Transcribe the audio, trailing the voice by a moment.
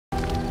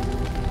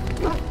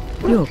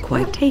You're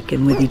quite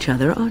taken with each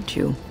other, aren't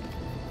you?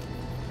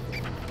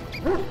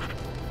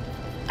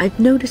 I've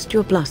noticed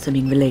your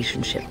blossoming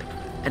relationship,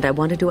 and I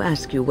wanted to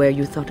ask you where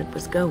you thought it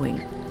was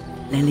going.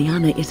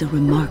 Leliana is a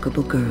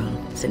remarkable girl,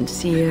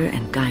 sincere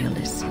and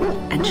guileless,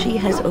 and she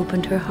has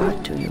opened her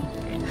heart to you.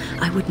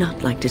 I would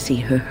not like to see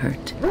her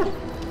hurt.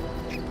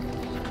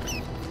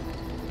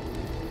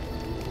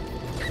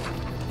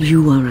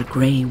 You are a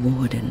Grey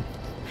Warden.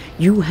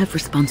 You have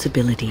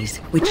responsibilities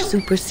which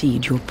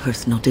supersede your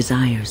personal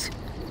desires.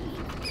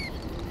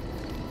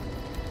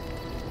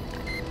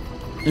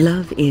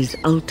 Love is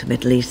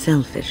ultimately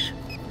selfish.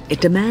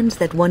 It demands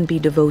that one be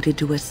devoted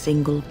to a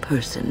single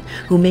person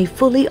who may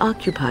fully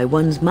occupy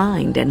one's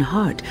mind and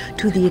heart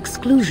to the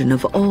exclusion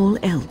of all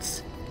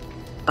else.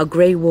 A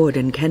Grey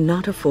Warden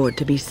cannot afford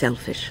to be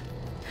selfish.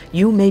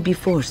 You may be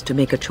forced to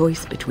make a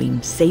choice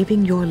between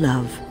saving your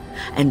love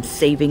and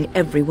saving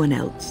everyone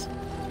else.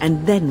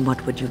 And then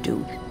what would you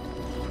do?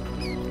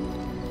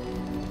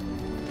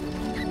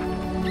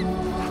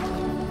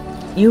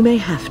 You may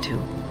have to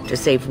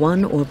save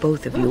one or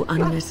both of you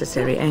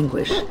unnecessary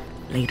anguish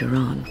later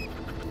on.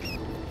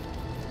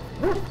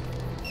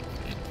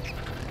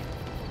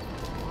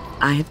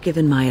 I have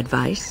given my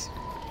advice.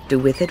 Do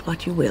with it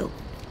what you will.